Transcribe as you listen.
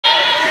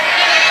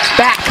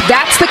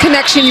That's the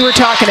connection you were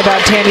talking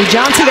about, Tammy.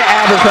 Johnson to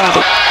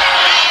Abercrombie.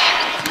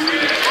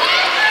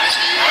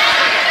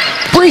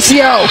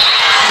 Bricio.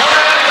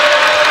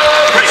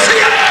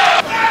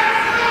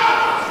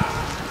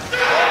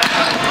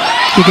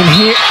 You can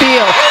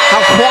feel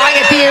how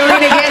quiet the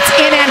arena gets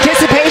in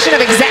anticipation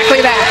of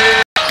exactly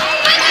that.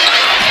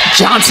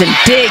 Johnson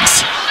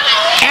digs.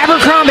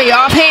 Abercrombie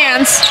off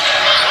hands.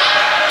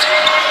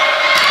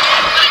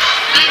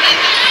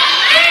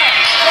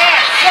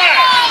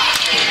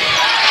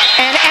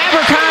 And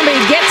Abercrombie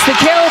gets the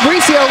kill.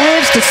 Bricio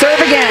moves to serve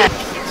again.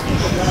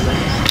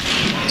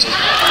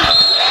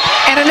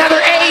 And another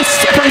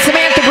ace from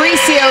Samantha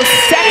Bricio,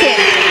 second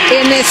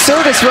in this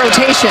service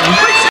rotation.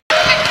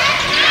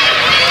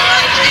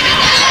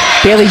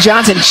 Bailey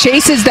Johnson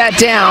chases that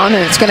down,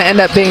 and it's going to end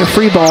up being a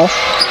free ball.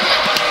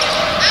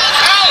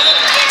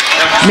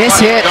 Miss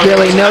hit,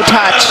 really, no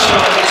touch.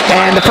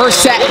 And the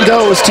first set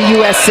goes to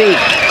USC.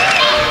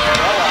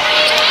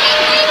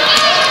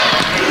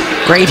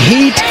 Great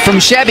heat from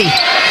Chevy.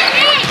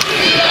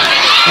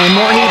 And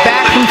more heat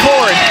back from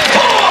Ford.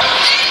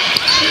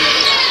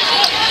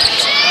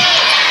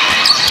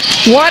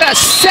 What a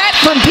set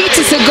from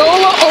Pizza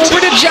Segola over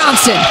to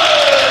Johnson.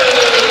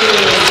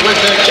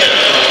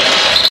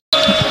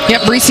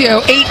 Yep,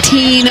 Bricio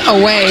 18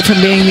 away from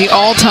being the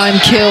all-time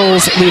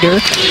kills leader.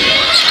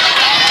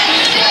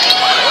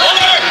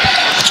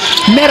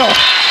 Middle.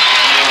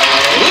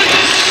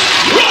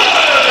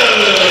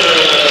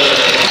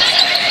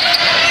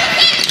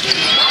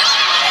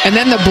 And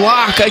then the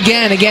block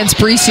again against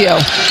Bricio.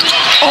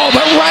 Oh,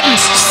 but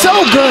Rutten's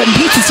so good.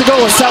 Pizza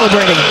Segola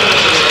celebrating.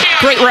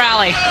 Great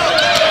rally.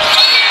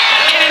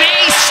 And an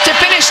ace to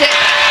finish it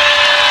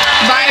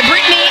by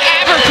Brittany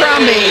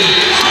Abercrombie.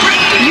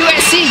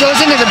 USC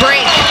goes into the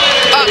break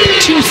up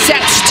 2-0.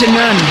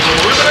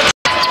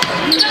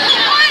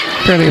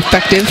 Fairly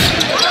effective.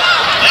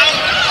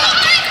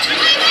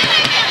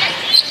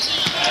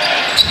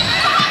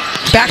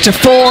 Back to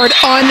Ford,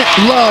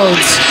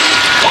 unloads.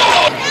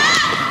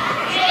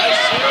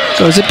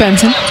 Goes at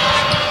Benson.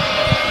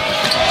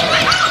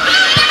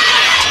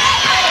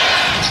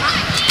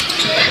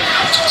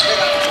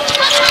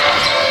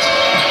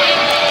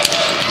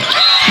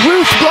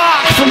 Roof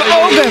block from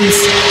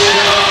Ogums.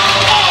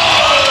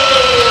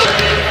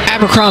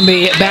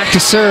 Abercrombie back to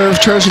serve.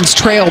 Trojans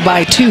trail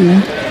by 2.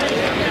 And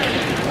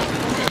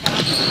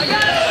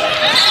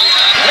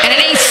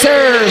an ace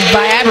serve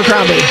by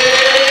Abercrombie.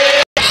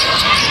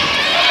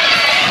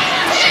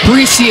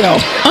 Bricio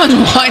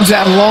unwinds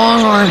that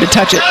long arm to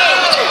touch it.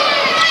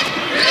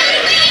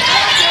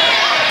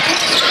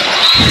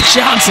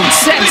 Johnson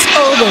sets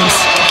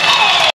Ogums.